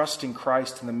about trusting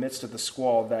Christ in the midst of the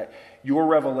squall, that your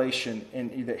revelation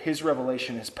and that his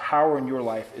revelation, his power in your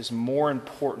life is more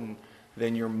important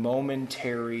than your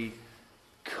momentary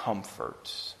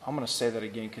comfort. I'm going to say that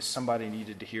again because somebody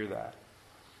needed to hear that.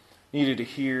 Needed to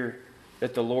hear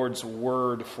that the Lord's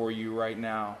word for you right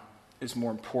now is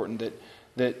more important,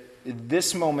 that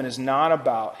this moment is not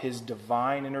about his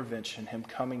divine intervention, him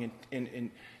coming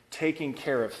and taking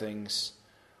care of things,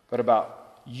 but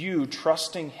about you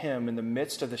trusting him in the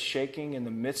midst of the shaking, in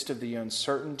the midst of the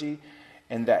uncertainty,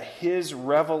 and that his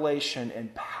revelation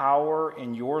and power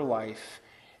in your life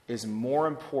is more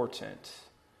important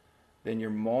than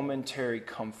your momentary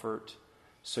comfort,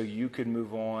 so you could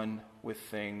move on with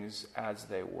things as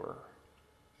they were.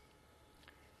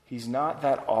 He's not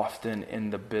that often in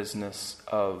the business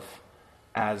of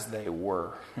as they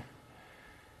were.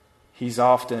 He's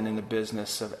often in the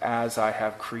business of as I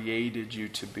have created you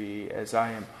to be, as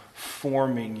I am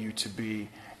forming you to be,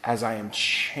 as I am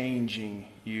changing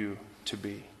you to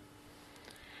be.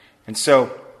 And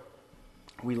so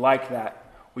we like that.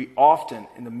 We often,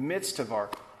 in the midst of our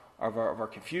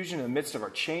confusion, in the midst of our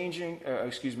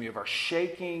of our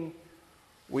shaking,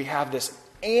 we have this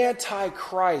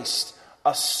antichrist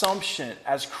assumption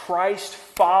as Christ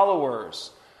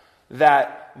followers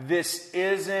that this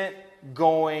isn't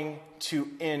going to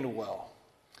end well.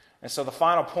 And so the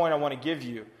final point I want to give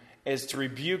you is to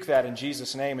rebuke that in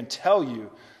Jesus' name and tell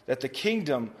you that the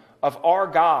kingdom of our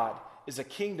God is a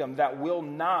kingdom that will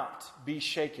not be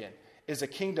shaken, is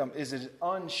an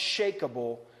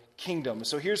unshakable kingdom.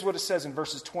 So here's what it says in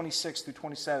verses 26 through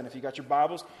 27. If you got your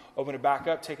Bibles, open it back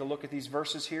up, take a look at these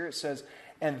verses here. It says,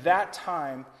 "And that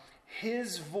time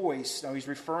his voice," now he's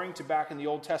referring to back in the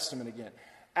Old Testament again,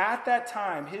 "at that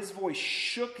time his voice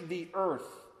shook the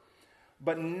earth.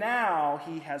 But now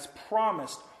he has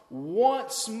promised,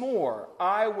 once more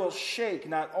I will shake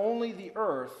not only the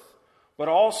earth, but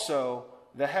also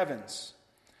the heavens.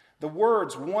 The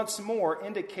words once more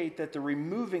indicate that the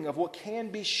removing of what can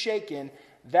be shaken,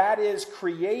 that is,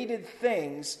 created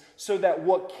things, so that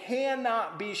what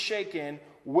cannot be shaken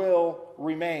will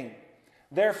remain.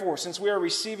 Therefore, since we are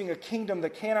receiving a kingdom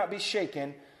that cannot be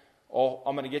shaken,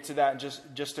 I'm going to get to that in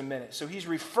just a minute. So he's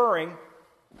referring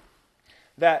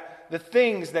that the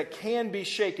things that can be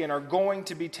shaken are going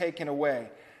to be taken away.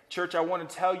 Church, I want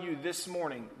to tell you this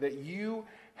morning that you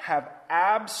have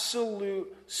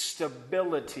absolute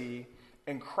stability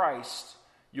in Christ,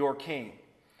 your King,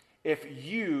 if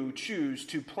you choose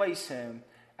to place him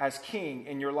as king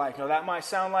in your life. Now, that might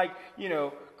sound like,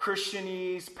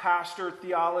 Christianese, pastor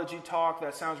theology talk.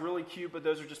 That sounds really cute, but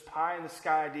those are just pie in the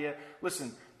sky idea.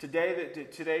 Listen,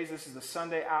 this is the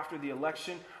Sunday after the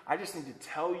election. I just need to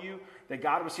tell you that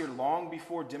God was here long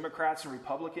before Democrats and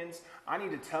Republicans. I need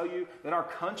to tell you that our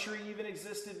country even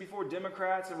existed before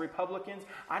Democrats and Republicans.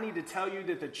 I need to tell you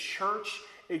that the church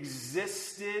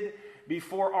existed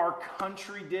before our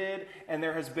country did, and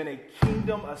there has been a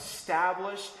kingdom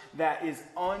established that is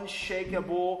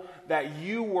unshakable, that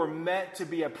you were meant to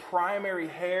be a primary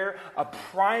heir, a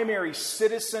primary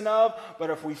citizen of.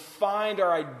 But if we find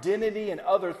our identity in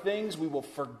other things, we will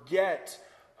forget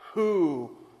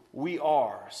who we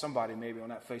are. Somebody maybe on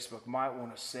that Facebook might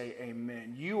want to say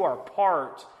amen. You are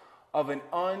part of an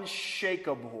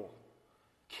unshakable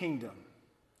kingdom.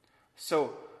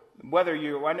 So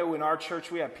I know in our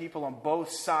church we have people on both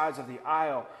sides of the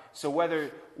aisle. So wherever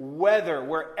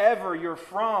you're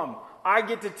from, I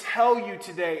get to tell you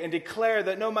today and declare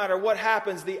that no matter what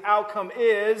happens, the outcome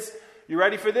is, you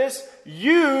ready for this?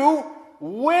 You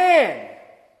win.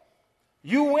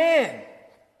 You win.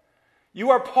 You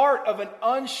are part of an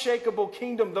unshakable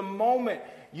kingdom the moment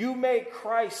you make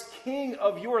Christ king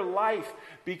of your life,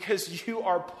 because you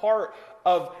are part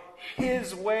of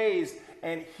his ways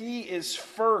and he is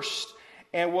first.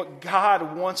 And what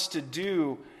God wants to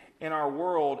do in our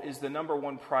world is the number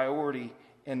one priority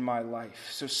in my life.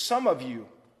 So some of you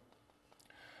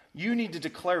need to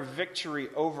declare victory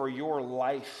over your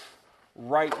life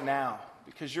right now,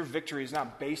 because your victory is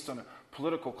not based on a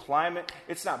political climate.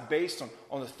 It's not based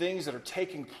on the things that are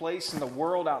taking place in the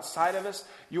world outside of us.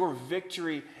 Your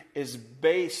victory is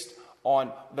based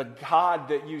on the God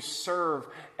that you serve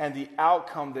and the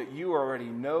outcome that you already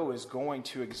know is going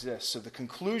to exist. So the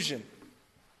conclusion,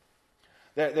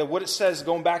 that what it says,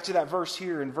 going back to that verse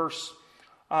here in verse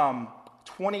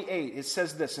 28, it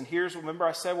says this, and remember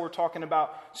I said we're talking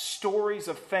about stories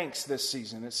of thanks this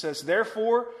season. It says,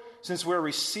 therefore, since we're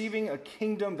receiving a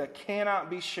kingdom that cannot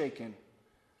be shaken,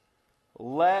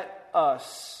 let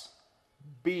us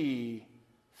be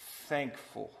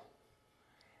thankful.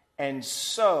 And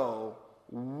so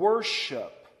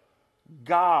worship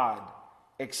God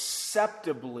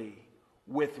acceptably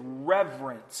with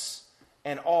reverence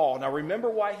and awe. Now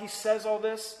remember why he says all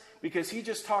this? Because he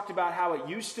just talked about how it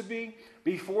used to be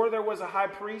before there was a high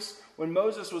priest, when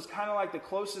Moses was kind of like the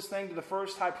closest thing to the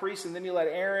first high priest, and then he let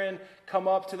Aaron come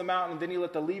up to the mountain, and then he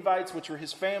let the Levites, which were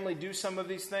his family, do some of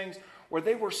these things where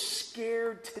they were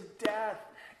scared to death.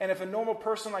 And if a normal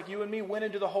person like you and me went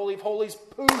into the Holy of Holies,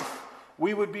 poof,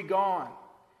 we would be gone.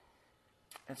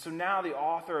 And so now the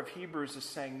author of Hebrews is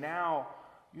saying, now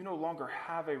you no longer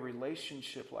have a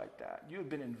relationship like that. You have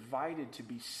been invited to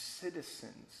be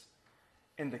citizens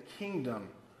in the kingdom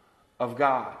of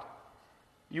God.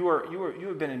 You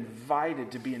have been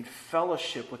invited to be in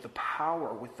fellowship with the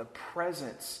power, with the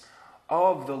presence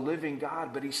of the living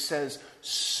God. But he says,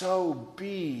 so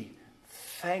be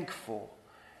thankful.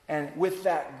 And with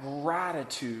that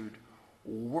gratitude,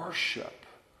 worship.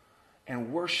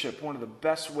 And worship, one of the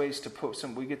best ways to put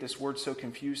we get this word so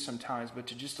confused sometimes, but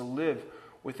to live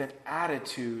with an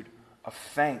attitude of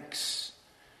thanks.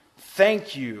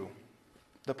 Thank you.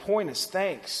 The point is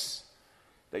thanks.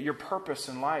 That your purpose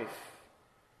in life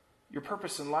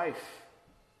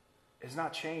is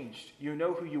not changed. You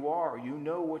know who you are. You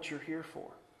know what you're here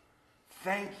for.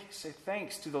 Say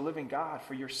thanks to the living God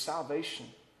for your salvation.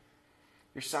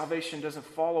 Your salvation doesn't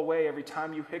fall away every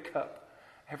time you hiccup.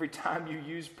 Every time you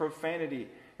use profanity,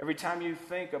 every time you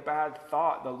think a bad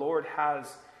thought, the Lord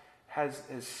has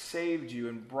saved you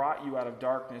and brought you out of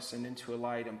darkness and into a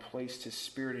light and placed his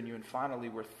Spirit in you. And finally,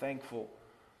 we're thankful,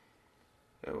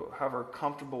 however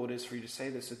comfortable it is for you to say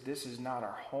this, that this is not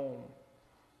our home.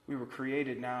 We were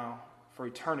created now for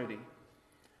eternity,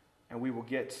 and we will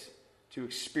get to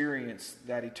experience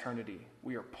that eternity.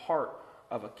 We are part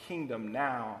of a kingdom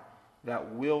now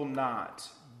that will not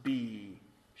be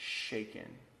shaken.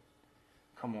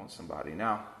 Come on, somebody.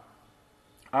 Now,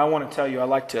 I want to tell you, I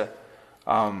want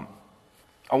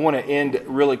to end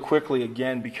really quickly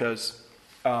again because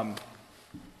I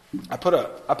put a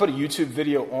YouTube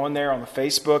video on there on the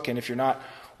Facebook, and if you're not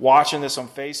watching this on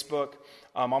Facebook,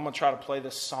 I'm going to try to play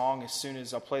this song as soon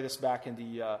as I'll play this back in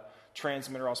the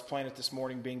transmitter. I was playing it this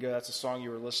morning, Bingo. That's a song you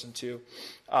were listening to,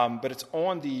 but it's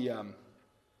on the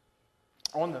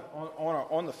on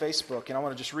the Facebook, and I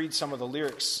want to just read some of the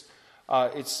lyrics.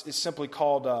 It's simply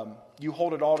called "You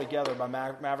Hold It All Together" by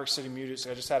Maverick City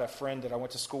Music. I just had a friend that I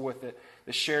went to school with that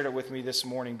shared it with me this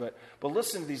morning. But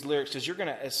listen to these lyrics, because you're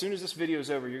gonna, as soon as this video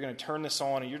is over, you're gonna turn this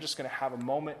on and you're just gonna have a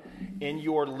moment in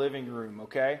your living room.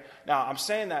 Okay. Now I'm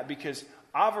saying that because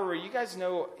you guys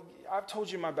know, I've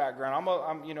told you my background.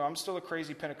 I'm still a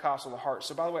crazy Pentecostal at heart.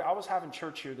 So by the way, I was having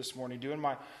church here this morning, doing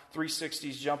my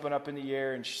 360s, jumping up in the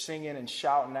air and singing and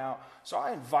shouting out. So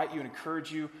I invite you and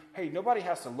encourage you. Hey, nobody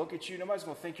has to look at you. Nobody's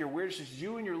going to think you're weird. It's just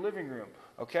you in your living room,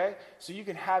 okay? So you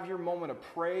can have your moment of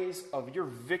praise, of your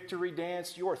victory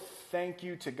dance, your thank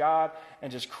you to God,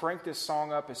 and just crank this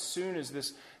song up as soon as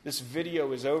this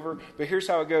video is over. But here's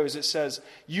how it goes. It says,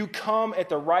 "You come at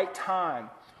the right time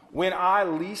when I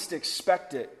least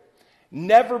expect it.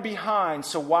 Never behind,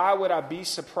 so why would I be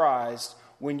surprised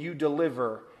when you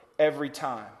deliver every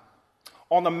time?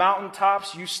 On the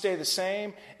mountaintops, you stay the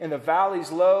same. In the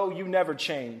valleys low, you never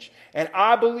change. And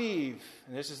I believe,"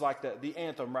 and this is like the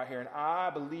anthem right here, "and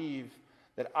I believe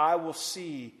that I will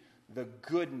see the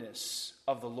goodness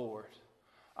of the Lord."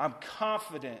 I'm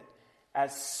confident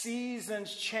as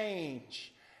seasons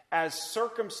change, as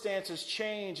circumstances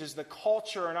change, as the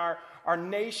culture and our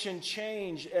nation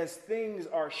change, as things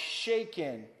are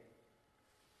shaken,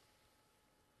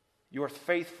 your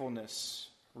faithfulness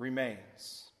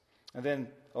remains. And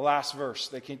then the last verse,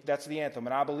 that's the anthem.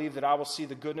 "And I believe that I will see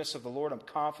the goodness of the Lord. I'm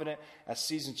confident as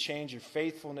seasons change, your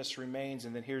faithfulness remains."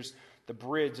 And then here's the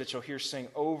bridge that you'll hear sing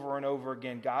over and over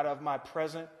again. "God of my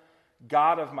present,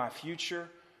 God of my future,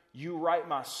 you write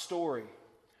my story.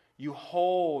 You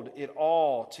hold it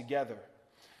all together.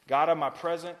 God of my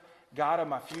present, God of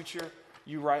my future,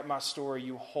 you write my story.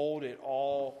 You hold it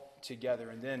all together."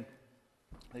 And then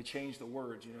they change the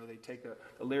words. They take the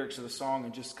lyrics of the song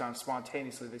and just kind of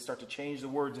spontaneously they start to change the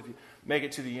words if you make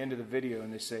it to the end of the video.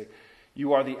 And they say,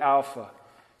 "You are the Alpha,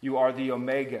 you are the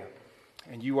Omega,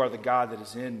 and you are the God that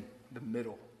is in the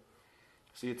middle."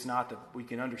 See, it's not that we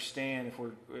can understand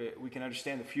we can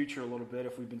understand the future a little bit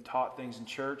if we've been taught things in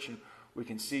church, and we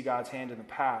can see God's hand in the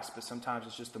past, but sometimes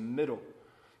it's just the middle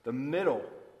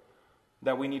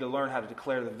that we need to learn how to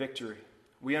declare the victory.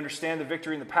 We understand the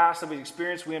victory in the past that we've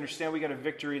experienced. We understand we got a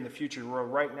victory in the future.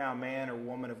 Right now, man or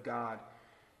woman of God,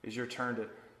 is your turn to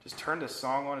just turn this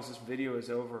song on as this video is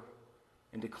over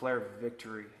and declare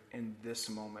victory in this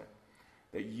moment,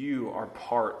 that you are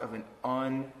part of an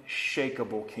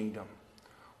unshakable kingdom.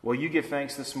 Will you give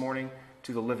thanks this morning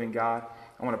to the living God?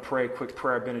 I want to pray a quick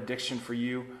prayer of benediction for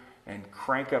you and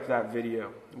crank up that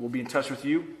video. We'll be in touch with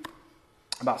you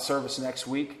about service next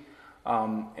week.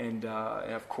 And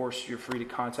of course, you're free to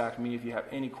contact me if you have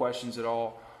any questions at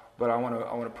all. But I want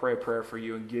to pray a prayer for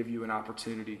you and give you an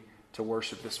opportunity to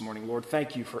worship this morning. Lord,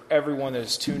 thank you for everyone that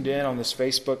has tuned in on this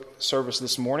Facebook service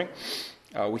this morning.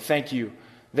 We thank you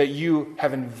that you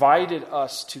have invited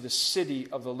us to the city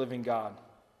of the living God,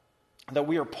 that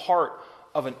we are part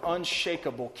of an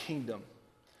unshakable kingdom,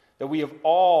 that we have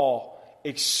all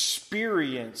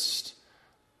experienced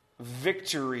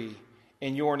victory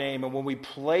in your name. And when we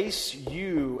place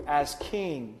you as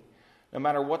king, no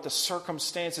matter what the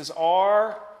circumstances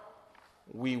are,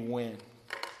 we win.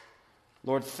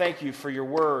 Lord, thank you for your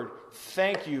word.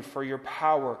 Thank you for your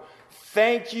power.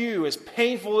 Thank you, as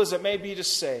painful as it may be to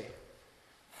say,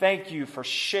 thank you for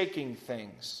shaking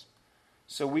things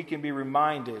so we can be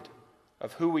reminded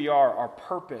of who we are, our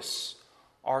purpose,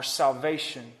 our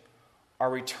salvation,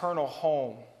 our eternal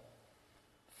home.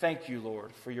 Thank you,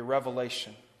 Lord, for your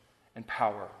revelation and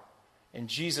power. In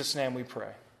Jesus' name we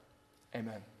pray.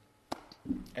 Amen.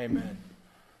 Amen.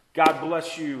 God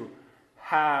bless you.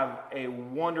 Have a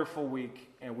wonderful week,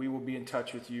 and we will be in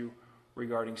touch with you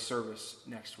regarding service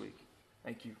next week.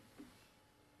 Thank you.